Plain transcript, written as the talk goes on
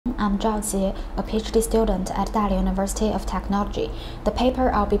I'm Zhao, a PhD student at Dalian University of Technology. The paper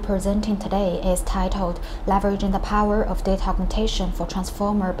I'll be presenting today is titled Leveraging the Power of Data Augmentation for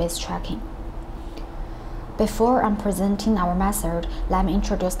Transformer-Based Tracking. Before I'm presenting our method, let me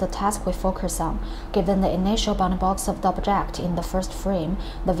introduce the task we focus on. Given the initial bounding box of the object in the first frame,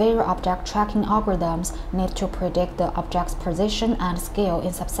 the visual object tracking algorithms need to predict the object's position and scale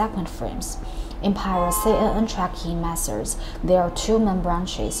in subsequent frames. In parallel CNN tracking methods, there are two main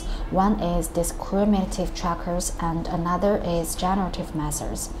branches. One is discriminative trackers and another is generative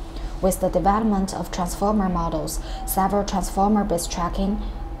methods. With the development of transformer models, several transformer-based tracking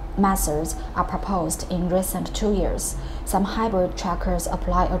methods are proposed in recent 2 years. Some hybrid trackers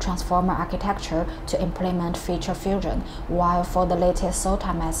apply a transformer architecture to implement feature fusion, while for the latest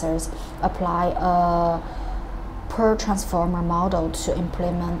SOTA methods apply a per transformer model to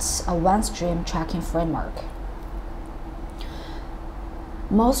implement a one-stream tracking framework.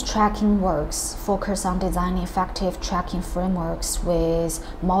 Most tracking works focus on designing effective tracking frameworks with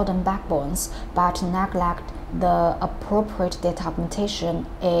modern backbones, but neglect the appropriate data augmentation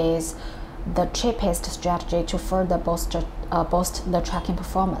is the cheapest strategy to further boost the tracking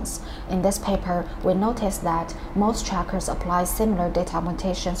performance. In this paper, we noticed that most trackers apply similar data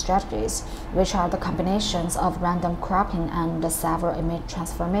augmentation strategies, which are the combinations of random cropping and several image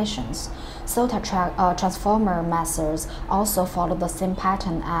transformations. SOTA transformer methods also follow the same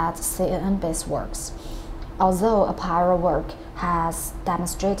pattern as CNN-based works. Although a prior work has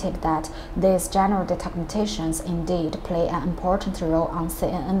demonstrated that these general data augmentations indeed play an important role on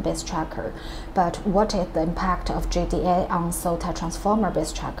CNN-based tracker, but what is the impact of JDA on SOTA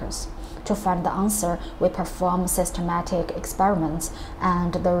transformer-based trackers? To find the answer, we perform systematic experiments,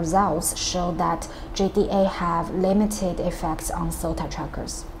 and the results show that JDA have limited effects on SOTA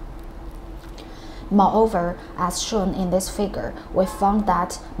trackers. Moreover, as shown in this figure, we found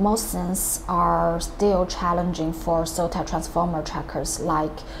that most things are still challenging for SOTA transformer trackers,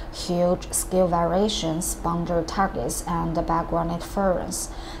 like huge scale variations, boundary targets, and background interference.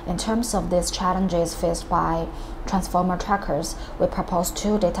 In terms of these challenges faced by transformer trackers, we propose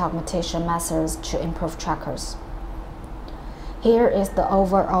two data augmentation methods to improve trackers. Here is the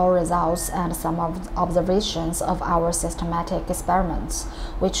overall results and some observations of our systematic experiments.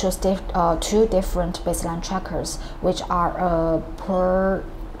 We chose two different baseline trackers, which are a per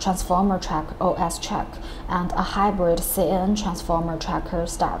transformer track OS track and a hybrid CNN transformer tracker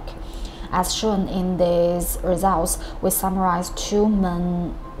Stark. As shown in these results, we summarize two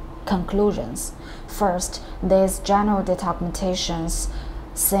main conclusions. First, these general data augmentations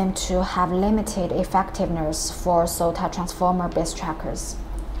seem to have limited effectiveness for SOTA transformer-based trackers.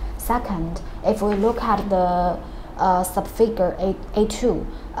 Second, if we look at the subfigure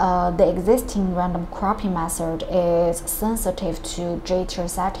A2, the existing random cropping method is sensitive to jitter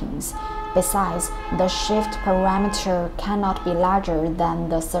settings. Besides, the shift parameter cannot be larger than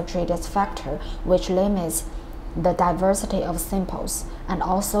the search radius factor, which limits the diversity of samples and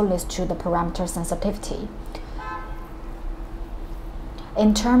also leads to the parameter sensitivity.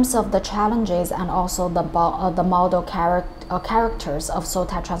 In terms of the challenges and also the model characters of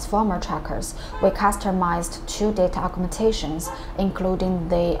SOTA transformer trackers, we customized two data augmentations, including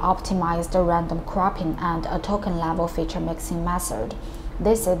the optimized random cropping and a token level feature mixing method.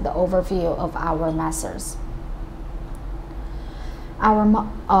 This is the overview of our methods. Our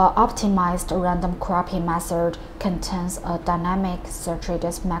optimized random cropping method contains a dynamic search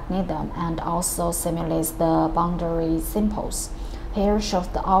radius mechanism and also simulates the boundary samples. Here shows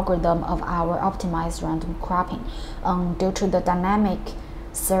the algorithm of our optimized random cropping. Due to the dynamic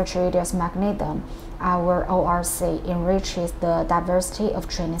search radius mechanism, our ORC enriches the diversity of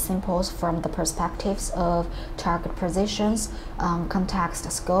training samples from the perspectives of target positions,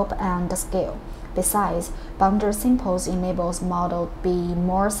 context, scope, and scale. Besides, boundary samples enables model to be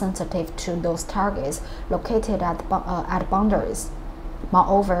more sensitive to those targets located at boundaries.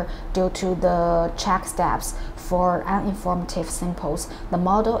 Moreover, due to the check steps for uninformative samples, the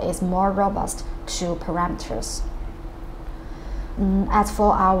model is more robust to parameters. As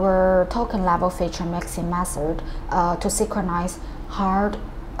for our token level feature mixing method, to synchronize hard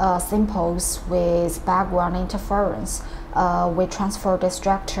samples with background interference, we transfer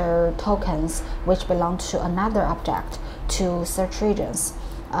distractor tokens which belong to another object to search regions,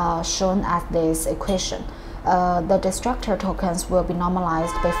 shown as this equation. The distractor tokens will be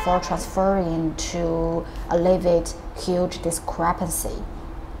normalized before transferring to alleviate huge discrepancy.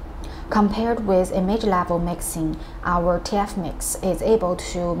 Compared with image level mixing, our TF mix is able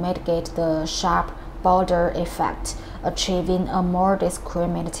to mitigate the sharp border effect, achieving a more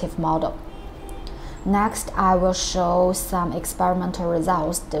discriminative model. Next, I will show some experimental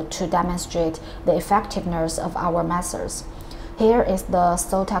results to demonstrate the effectiveness of our methods. Here is the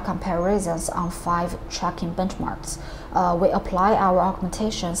SOTA comparisons on 5 tracking benchmarks. We apply our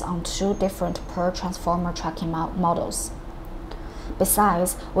augmentations on 2 different per transformer tracking models.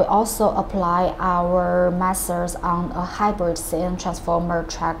 Besides, we also apply our methods on a hybrid CN transformer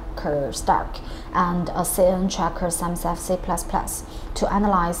tracker stack and a CN tracker SAMSF C++ to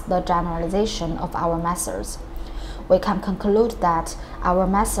analyze the generalization of our methods. We can conclude that our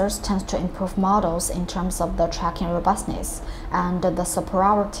methods tend to improve models in terms of the tracking robustness, and the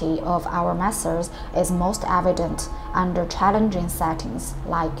superiority of our methods is most evident under challenging settings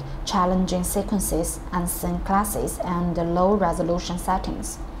like challenging sequences, unseen classes, and low-resolution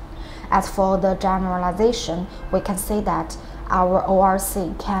settings. As for the generalization, we can say that our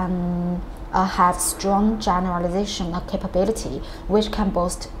ORC can have strong generalization capability, which can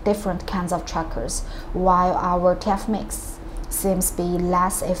boast different kinds of trackers, while our TF mix seems to be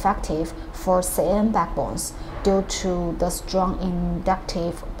less effective for CN backbones due to the strong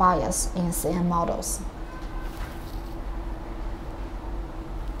inductive bias in CN models.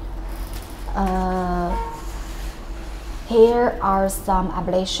 Here are some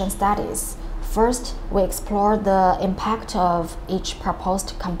ablation studies. First, we explore the impact of each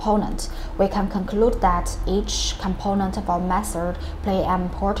proposed component. We can conclude that each component of our method plays an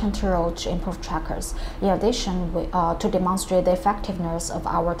important role to improve trackers. In addition, to demonstrate the effectiveness of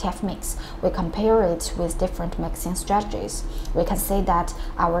our TF mix, we compare it with different mixing strategies. We can say that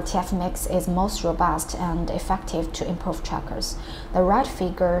our TF mix is most robust and effective to improve trackers. The right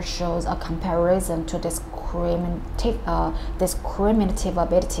figure shows a comparison to discriminative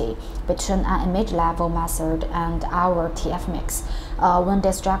ability between an image level method and our TF mix. When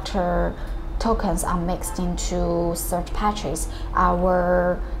destructor tokens are mixed into search patches,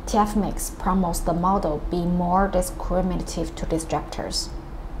 our TF mix promotes the model be more discriminative to destructors.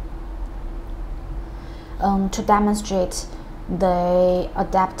 To demonstrate the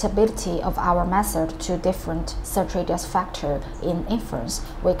adaptability of our method to different search radius factors in inference,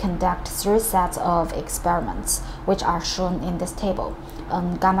 we conduct 3 sets of experiments, which are shown in this table.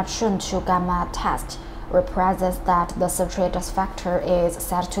 Gamma train to gamma test represents that the search radius factor is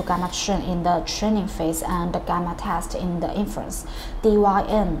set to gamma train in the training phase and gamma test in the inference.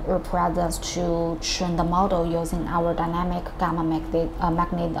 DYN represents to train the model using our dynamic gamma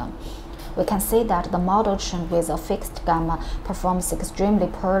mechanism. We can see that the model trained with a fixed gamma performs extremely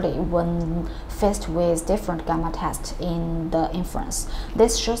poorly when faced with different gamma tests in the inference.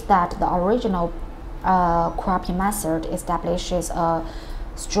 This shows that the original cropping method establishes a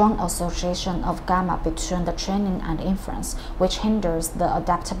strong association of gamma between the training and inference, which hinders the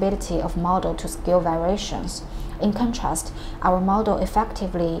adaptability of model to scale variations. In contrast, our model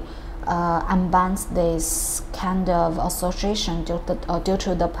effectively unbands this kind of association due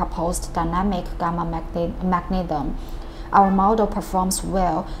to the proposed dynamic gamma mechanism. Our model performs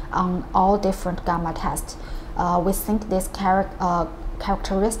well on all different gamma tests. We think this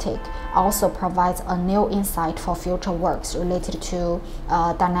characteristic also provides a new insight for future works related to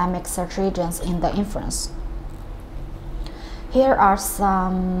dynamic search regions in the inference. Here are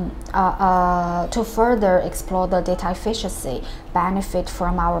some, to further explore the data efficiency benefit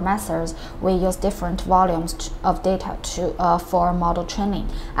from our methods, we use different volumes of data for model training,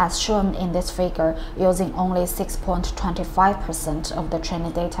 as shown in this figure, using only 6.25% of the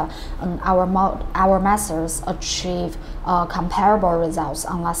training data. Our methods achieve comparable results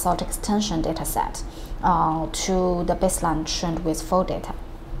on a sort extension dataset to the baseline trained with full data.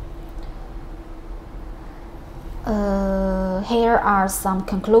 Here are some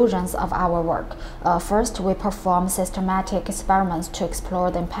conclusions of our work. First, we perform systematic experiments to explore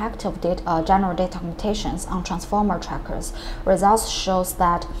the impact of general data augmentations on transformer trackers. Results shows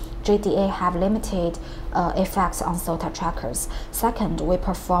that GDA have limited effects on SOTA trackers. Second, we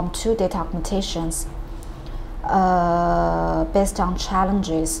perform 2 data augmentations based on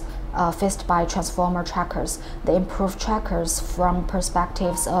challenges faced by transformer trackers. They improve trackers from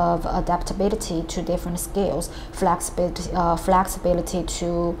perspectives of adaptability to different scales, flexibility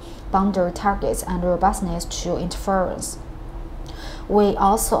to boundary targets, and robustness to interference. We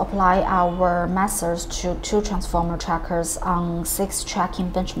also apply our methods to 2 transformer trackers on 6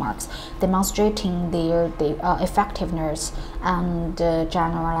 tracking benchmarks, demonstrating their effectiveness and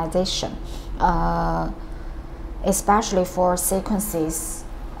generalization, especially for sequences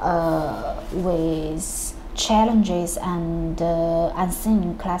with challenges and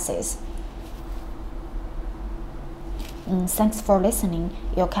unseen classes. Thanks for listening.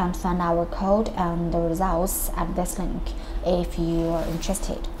 You can find our code and the results at this link if you are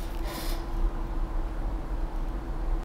interested.